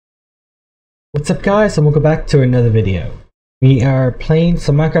What's up guys, and welcome back to another video. We are playing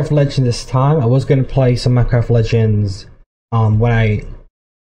some Minecraft Legends this time. I was going to play some Minecraft Legends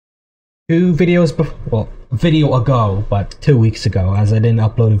video ago, but 2 weeks ago, as I didn't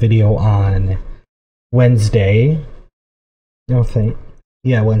upload a video on Wednesday.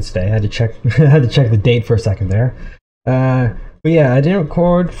 Wednesday. I had to check the date for a second there. But yeah, I didn't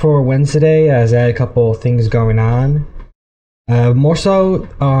record for Wednesday as I had a couple things going on. More so,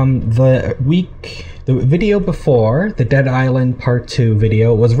 the video before, the Dead Island Part 2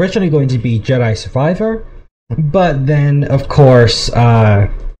 video, was originally going to be Jedi Survivor, but then, of course, the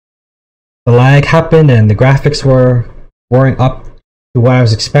lag happened and the graphics weren't up to what I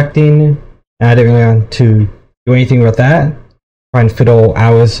was expecting, and I didn't really want to do anything with that. Trying to fiddle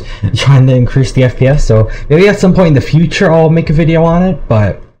hours, trying to increase the FPS, so maybe at some point in the future I'll make a video on it,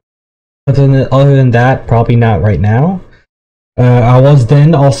 but other than that, probably not right now. I was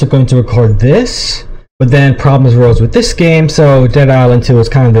then also going to record this, but then problems arose with this game, so Dead Island 2 was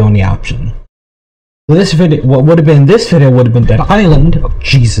kind of the only option. So this video, what would have been this video would have been Dead Island. Oh,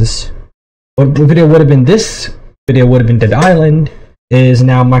 Jesus. What video would have been this video would have been Dead Island is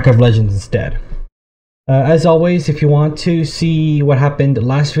now Minecraft Legends instead. As always, if you want to see what happened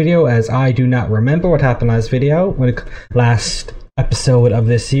last video, as I do not remember what happened last episode of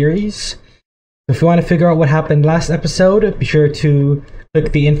this series. If you want to figure out what happened last episode, be sure to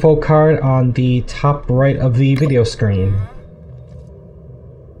click the info card on the top right of the video screen.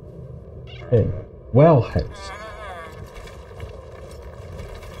 Okay, well house.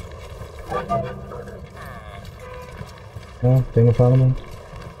 No, they don't follow me?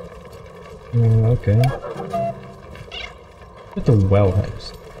 Okay. What's a well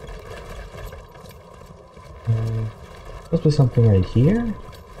house? Supposed to be something right here?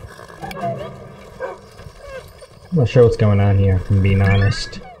 I'm not sure what's going on here, if I'm being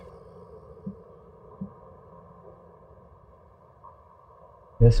honest.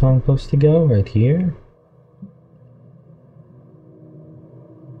 This one I'm supposed to go, right here?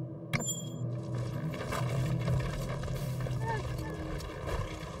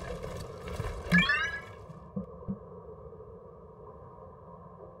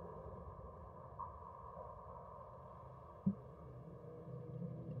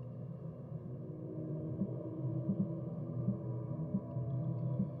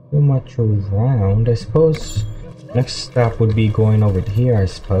 Much around. I suppose next stop would be going over here, I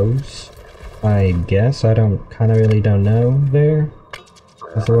suppose. I guess. I really don't know there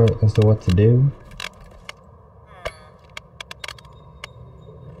as to what to do.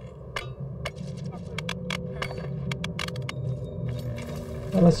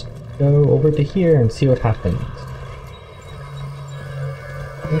 Well, let's go over to here and see what happens.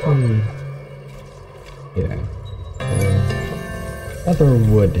 Yeah. Other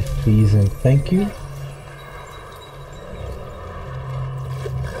wood, please, and thank you.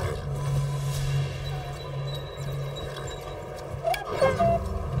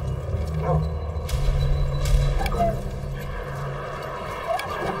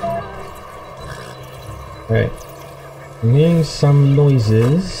 Alright. I'm hearing some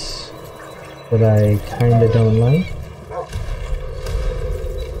noises that I kinda don't like.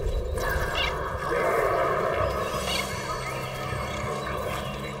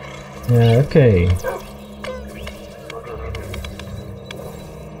 Okay.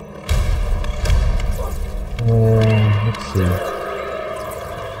 Let's see.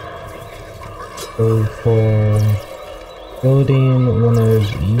 Go for building one of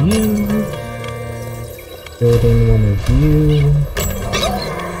you. Building one of you.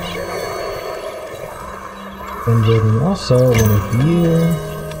 And building also one of you.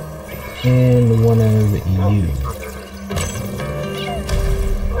 And one of you.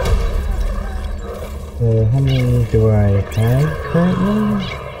 How many do I have currently?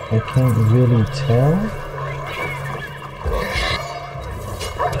 I can't really tell.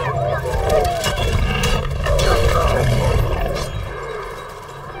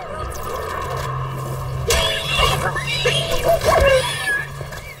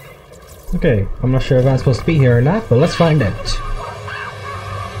 Okay, I'm not sure if I'm supposed to be here or not, but let's find out.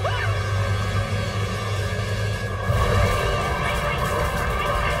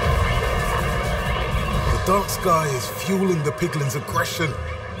 The dark sky is fueling the piglins' aggression.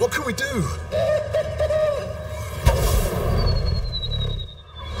 What can we do?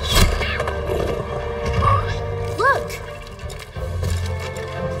 Look!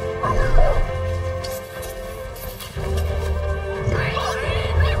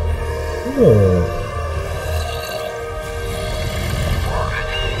 Oh.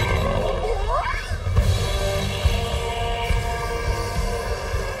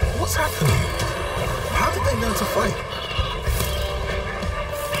 What's happening? did they learn to fight?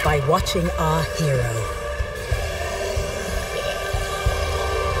 By watching our hero.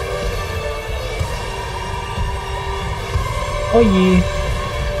 Oh yeah.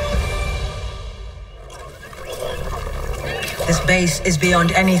 This base is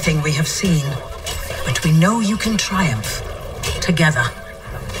beyond anything we have seen, but we know you can triumph together.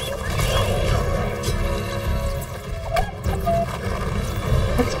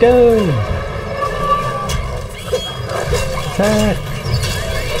 Let's go! Attack!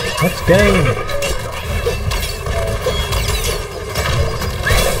 Let's go!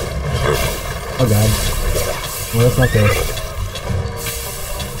 Oh god. Oh, that's not good.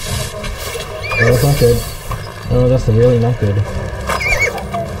 Oh, that's not good. Oh, that's really not good.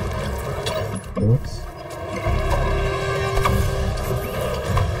 Oops.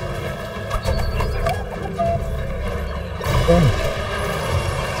 Okay.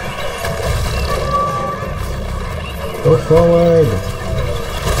 Go forward!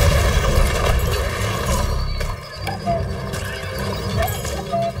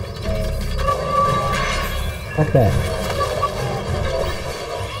 Like that.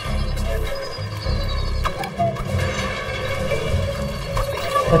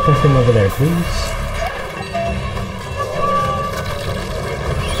 Let that thing over there, please.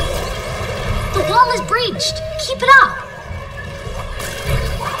 The wall is breached. Keep it up.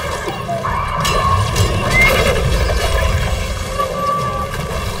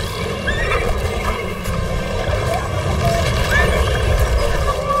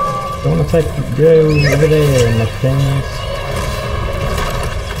 Don't attack, go over there, my friends.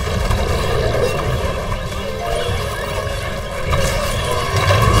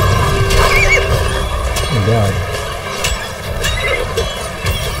 Oh my god.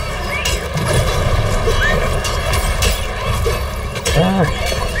 Ah!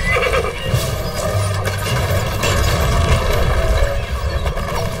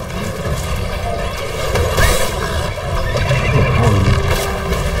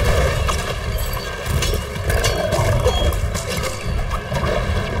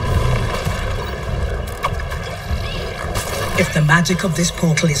 If the magic of this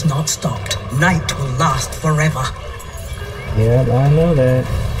portal is not stopped, night will last forever. Yep, I know that.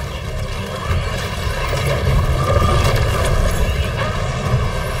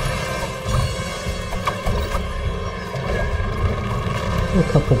 A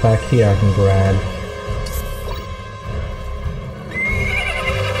couple back here I can grab.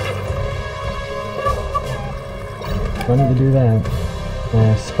 Funny to do that.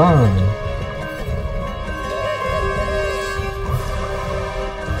 Spawn.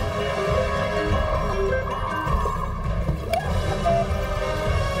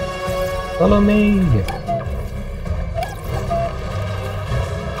 Follow me!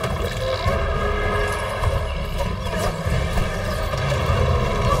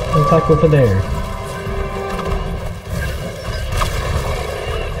 Attack over there.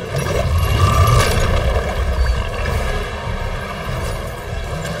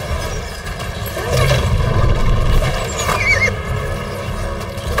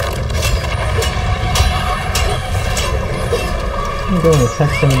 I'm going to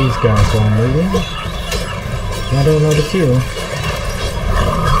attack some of these guys while I'm moving. I don't notice you.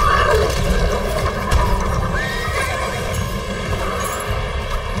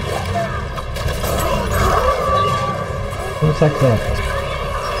 Attack that.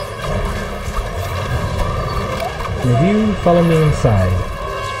 And you follow me inside.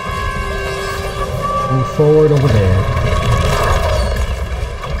 Move forward over there.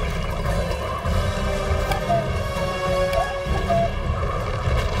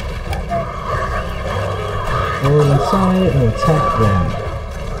 Forward inside and attack them.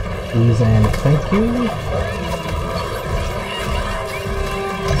 Please and thank you.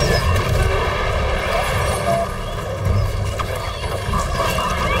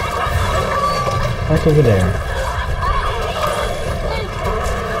 Back over there.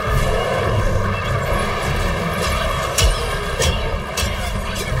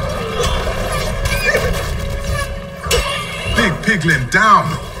 Big piglin down.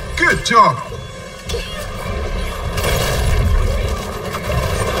 Good job.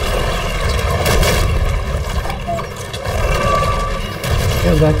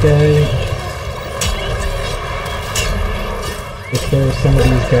 Kill that guy. If there are some of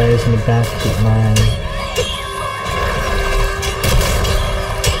these guys in the basket line.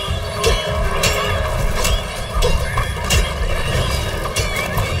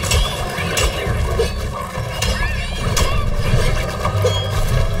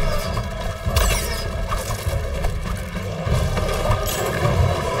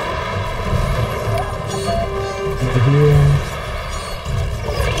 here.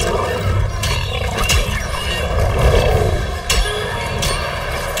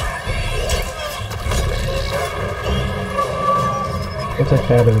 We'll take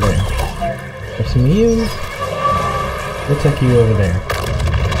that over there. Have some of you. We'll take you over there.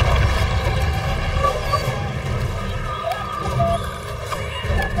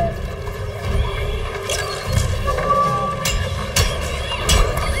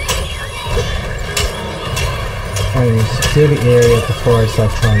 And secure the area before I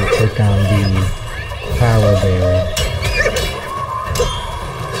start trying to take on the power barrier.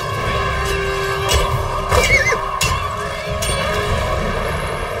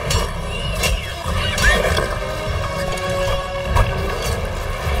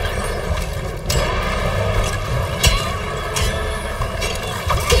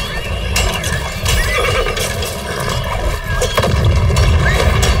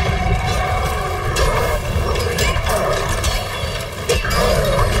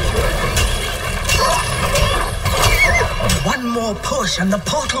 Push and the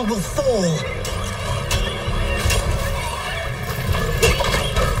portal will fall.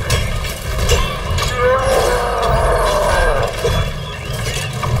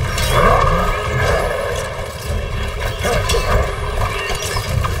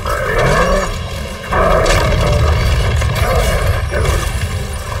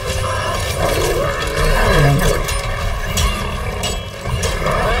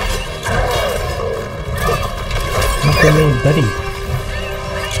 Nothing, buddy.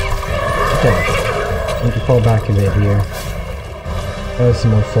 Okay, need to fall back a bit here. There's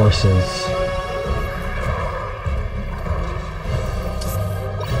some more forces.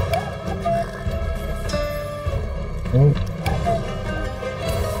 Oh.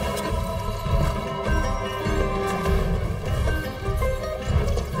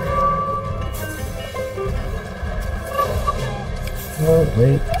 Oh,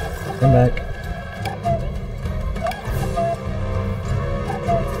 wait. Come back.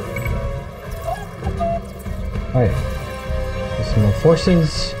 Alright, there's some more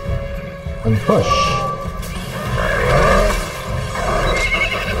forces, and push.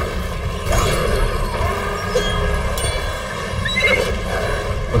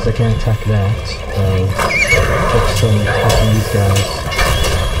 Guess I can't attack that, so focus on attacking these guys.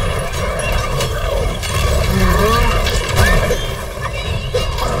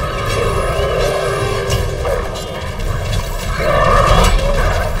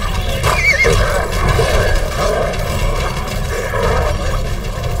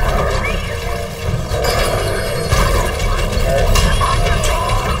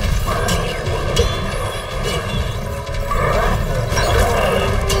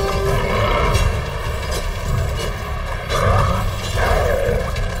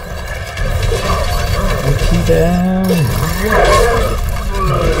 Down. I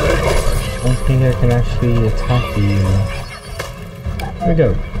don't think I can actually attack you. Here we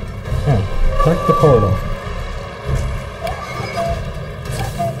go. Yeah, attack the portal.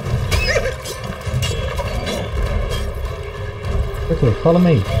 Quickly, follow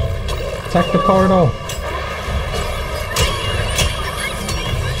me. Attack the portal.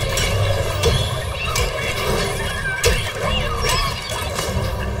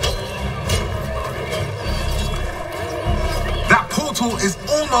 Is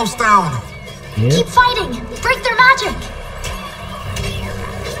almost down. Yep. Keep fighting! Break their magic!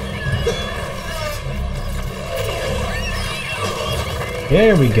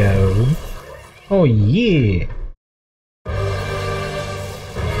 There we go. Oh yeah.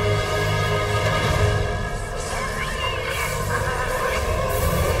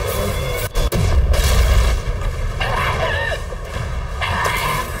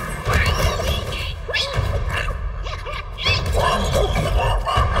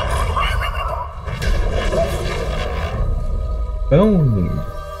 Boom.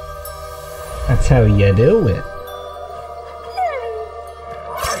 That's how you do it.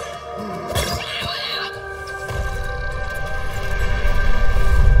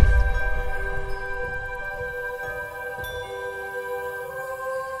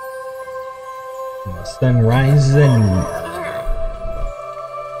 Sun rising.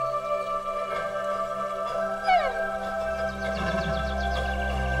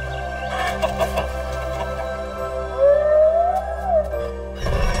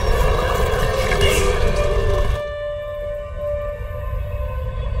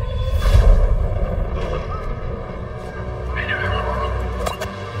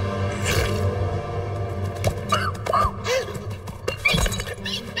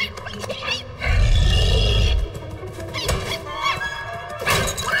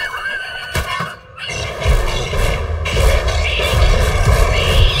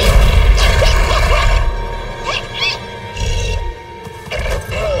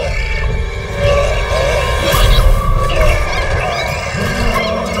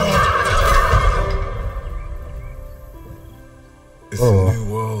 It's a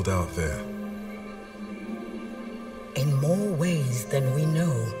new world out there. In more ways than we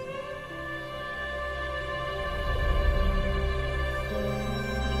know.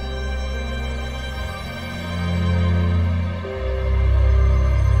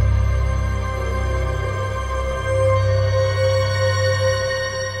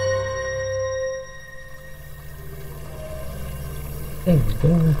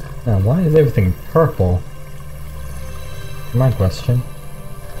 Now, why is everything purple? My question.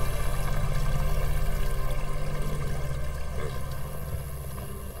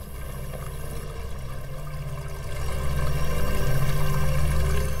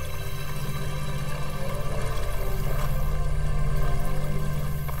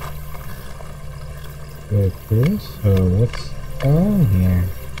 Okay, so what's on here?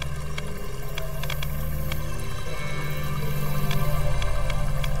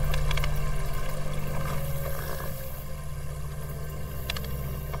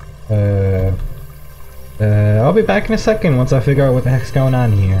 I'll be back in a second once I figure out what the heck's going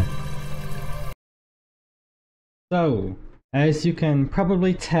on here. So, as you can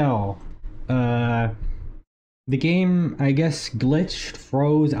probably tell, the game, I guess, glitched,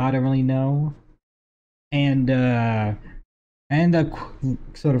 froze, I don't really know. And, I ended up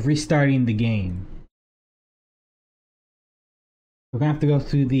sort of restarting the game. We're gonna have to go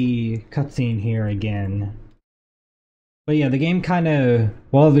through the cutscene here again. But yeah, the game kind of,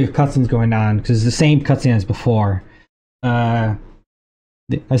 while the cutscene's going on, because it's the same cutscene as before, I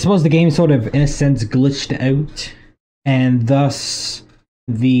suppose the game sort of, in a sense, glitched out, and thus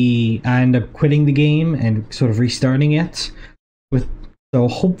I ended up quitting the game and sort of restarting it. So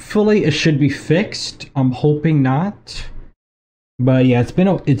hopefully it should be fixed. I'm hoping not. But yeah,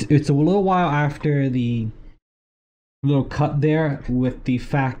 it's a little while after the little cut there with the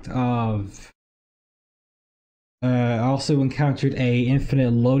fact of I also encountered a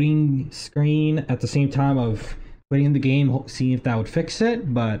infinite loading screen at the same time of quitting the game, seeing if that would fix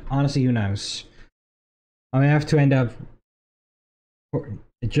it, but honestly, who knows? I may have to end up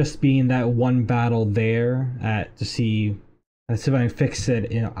just being that one battle there to see if I can fix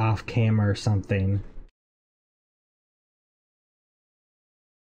it off camera or something.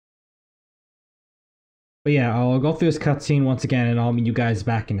 But yeah, I'll go through this cutscene once again and I'll meet you guys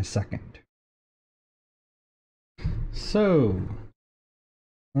back in a second. So,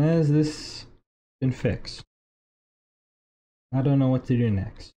 has this been fixed? I don't know what to do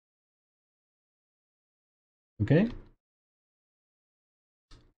next. Okay?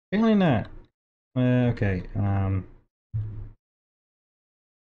 Apparently not. Okay,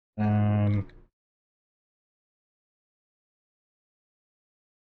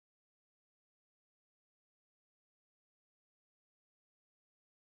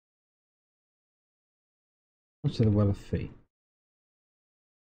 what's the Web of Fate?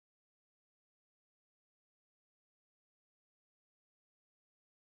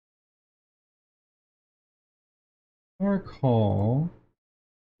 I recall,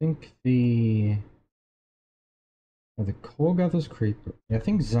 I think the Cold Gathers Creeper. Yeah, I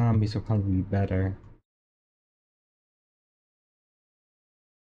think zombies will probably be better.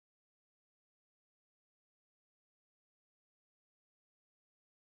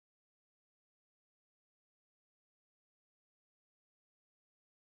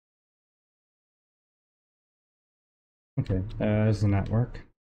 Okay, does not work.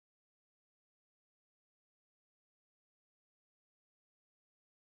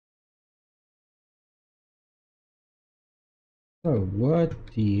 So, what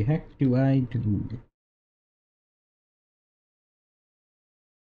the heck do I do?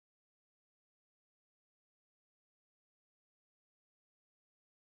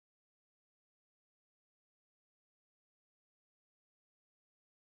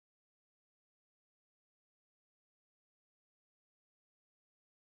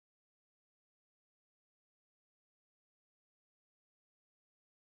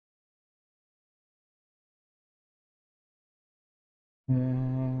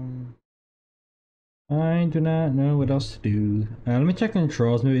 I do not know what else to do. Let me check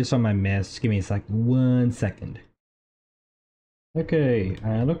controls. Maybe it's something I missed. Give me like 1 second. Okay,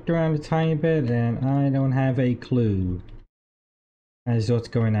 I looked around a tiny bit and I don't have a clue as to what's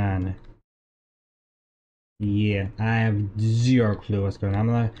going on. Yeah, I have zero clue what's going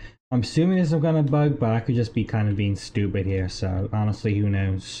on. I'm assuming there's some kind of bug, but I could just be kind of being stupid here, so honestly, who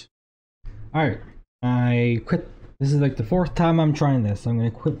knows? Alright, I quit. This is like the 4th time I'm trying this. I'm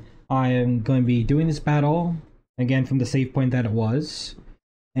gonna quit. I am going to be doing this battle again from the save point that it was,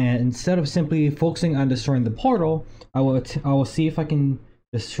 and instead of simply focusing on destroying the portal, I will see if I can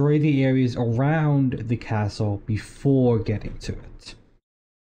destroy the areas around the castle before getting to it.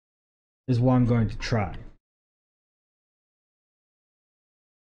 Is what I'm going to try.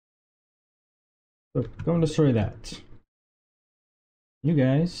 So go and destroy that. You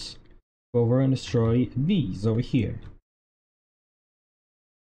guys go over and destroy these over here.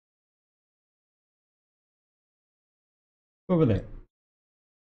 Go over there.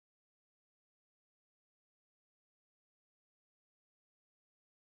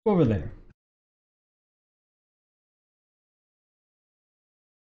 Go over there.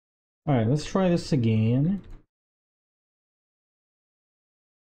 Alright, let's try this again.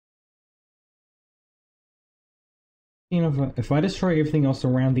 You know, if I destroy everything else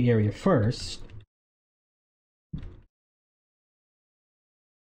around the area first,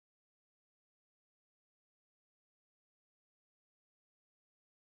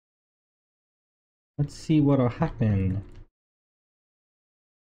 let's see what'll happen.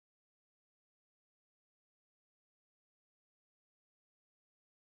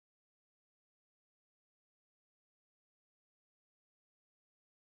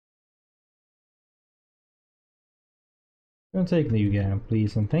 Don't take the again,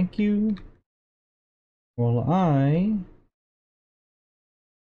 please, and thank you. While I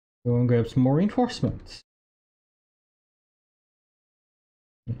go and grab some more reinforcements.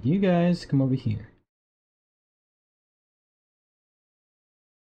 You guys come over here.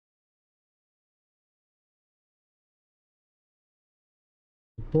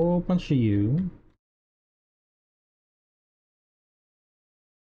 A whole bunch of you.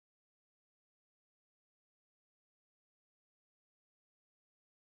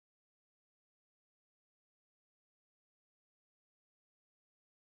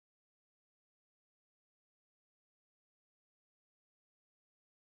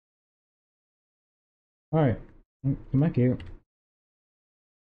 Alright, come back here.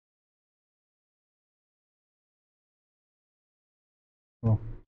 Well,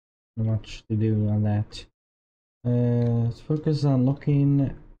 not much to do on that. Let's focus on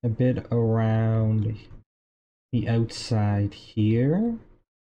looking a bit around the outside here.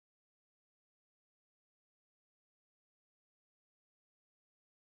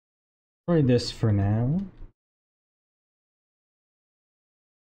 Try this for now.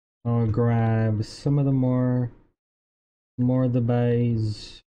 I'll grab some of the more of the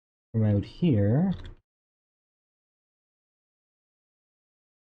bays from out here.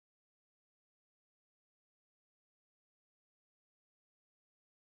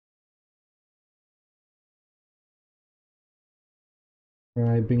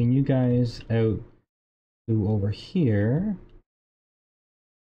 Try bringing you guys out to over here.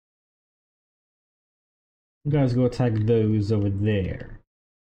 You guys go attack those over there.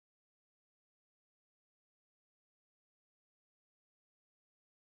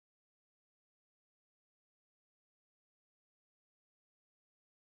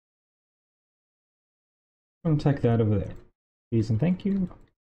 I'm gonna attack that over there. Please and thank you.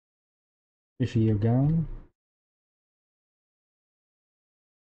 Issue your gun.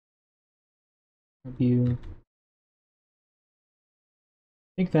 Thank you.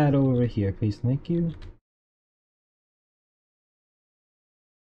 Take that over here, please. Thank you.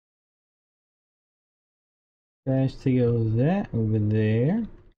 Guys, to go that over there.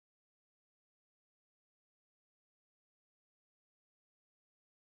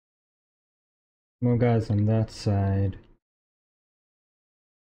 More guys on that side.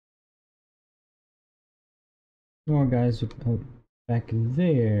 More guys back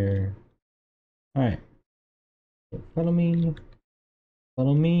there. Alright. Follow me.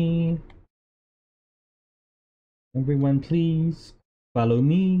 Follow me. Everyone, please. Follow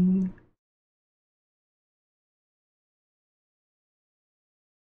me.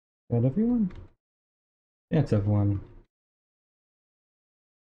 Is that everyone? That's everyone.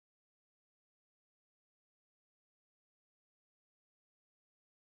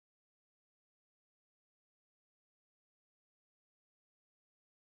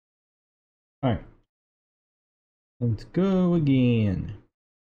 Alright. Let's go again.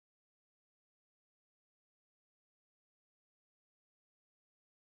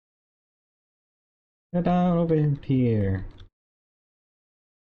 Get down over here.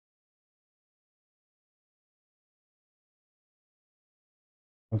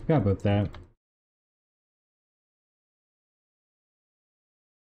 I forgot about that.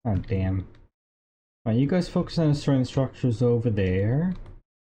 Oh damn. Alright, you guys focus on destroying structures over there.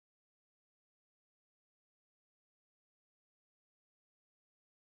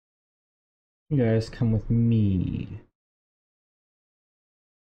 You guys come with me.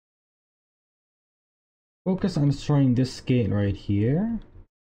 Focus on destroying this gate right here.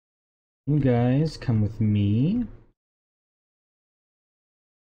 You guys come with me.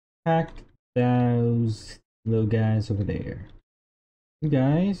 Attack those little guys over there. You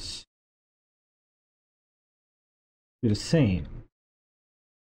guys do the same.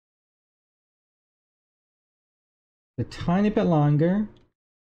 A tiny bit longer.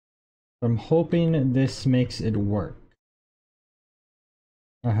 I'm hoping this makes it work.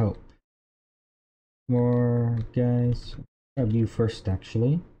 I hope. More guys. Grab you first,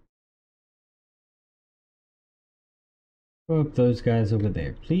 actually. Go up those guys over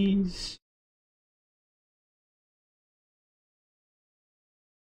there, please.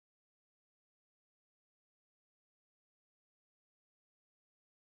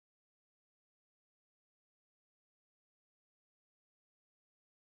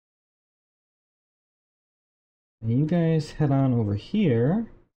 And you guys head on over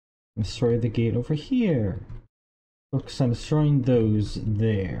here and destroy the gate over here. Focus on destroying those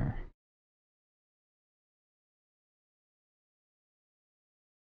there.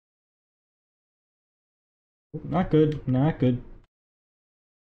 Not good, not good.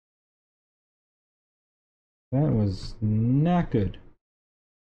 That was not good.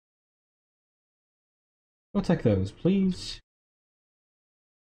 We'll take those, please.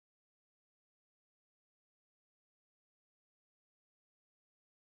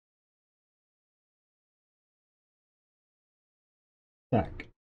 Back.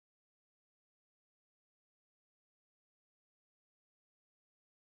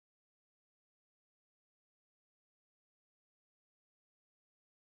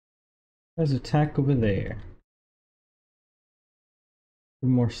 There's attack over there.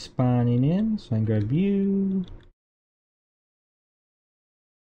 More spawning in, so I can grab you.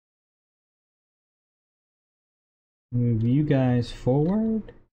 Move you guys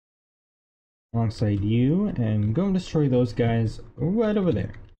forward alongside you and go and destroy those guys right over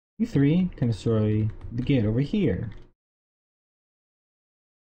there. You three can destroy the gate over here.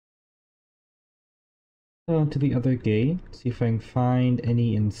 Go to the other gate, see if I can find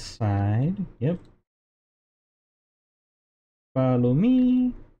any inside. Yep. Follow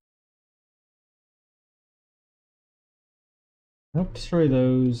me. Help destroy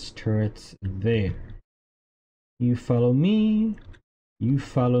those turrets there. You follow me. You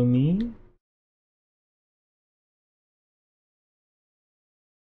follow me.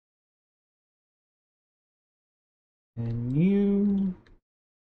 And you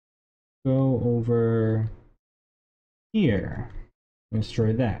go over here and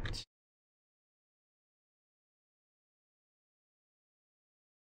destroy that.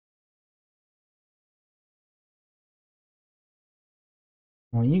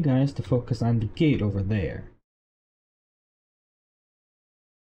 I want you guys to focus on the gate over there.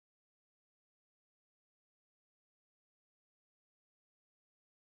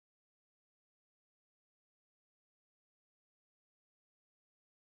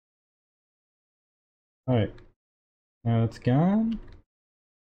 Alright, now it's gone.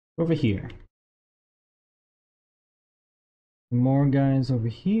 Over here. More guys over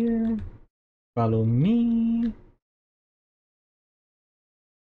here. Follow me.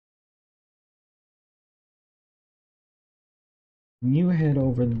 You head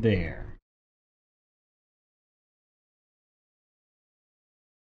over there.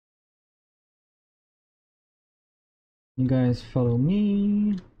 You guys follow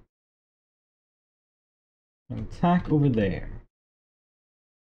me. Attack over there.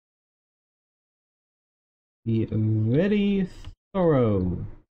 Be very thorough.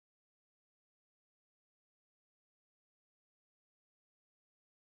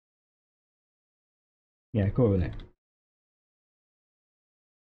 Yeah, go over there.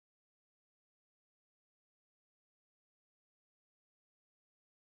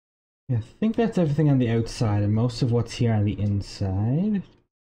 Yeah, I think that's everything on the outside and most of what's here on the inside.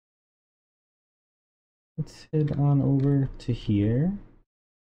 Let's head on over to here.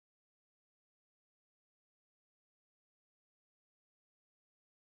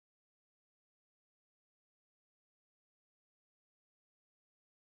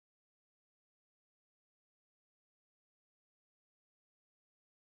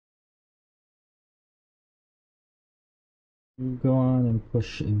 Go on and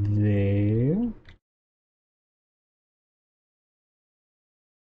push there.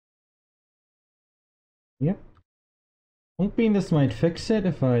 Yep. Hoping this might fix it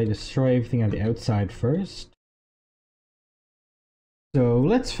if I destroy everything on the outside first. So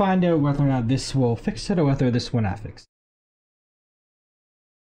let's find out whether or not this will fix it or whether this will not fix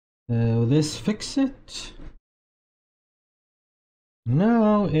it. Will this fix it?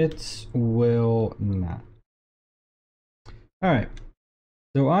 No, it will not. Alright.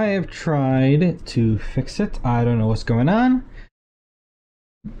 So I have tried to fix it. I don't know what's going on,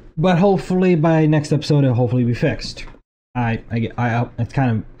 but hopefully by next episode it'll hopefully be fixed. It's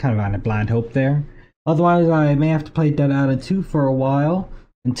kind of on a blind hope there. Otherwise, I may have to play Dead Island 2 for a while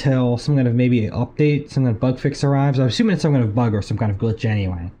until some kind of maybe update, some kind of bug fix arrives. I'm assuming it's some kind of bug or some kind of glitch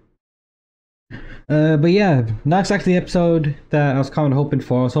anyway. But yeah, not exactly the episode that I was kind of hoping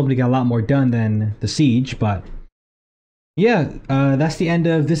for. I was hoping to get a lot more done than the Siege, but yeah, that's the end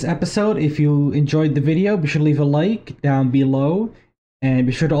of this episode. If you enjoyed the video, be sure to leave a like down below, and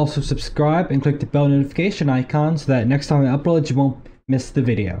be sure to also subscribe and click the bell notification icon so that next time I upload, you won't miss the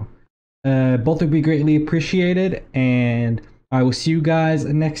video. Both would be greatly appreciated, and I will see you guys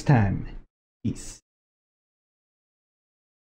next time. Peace.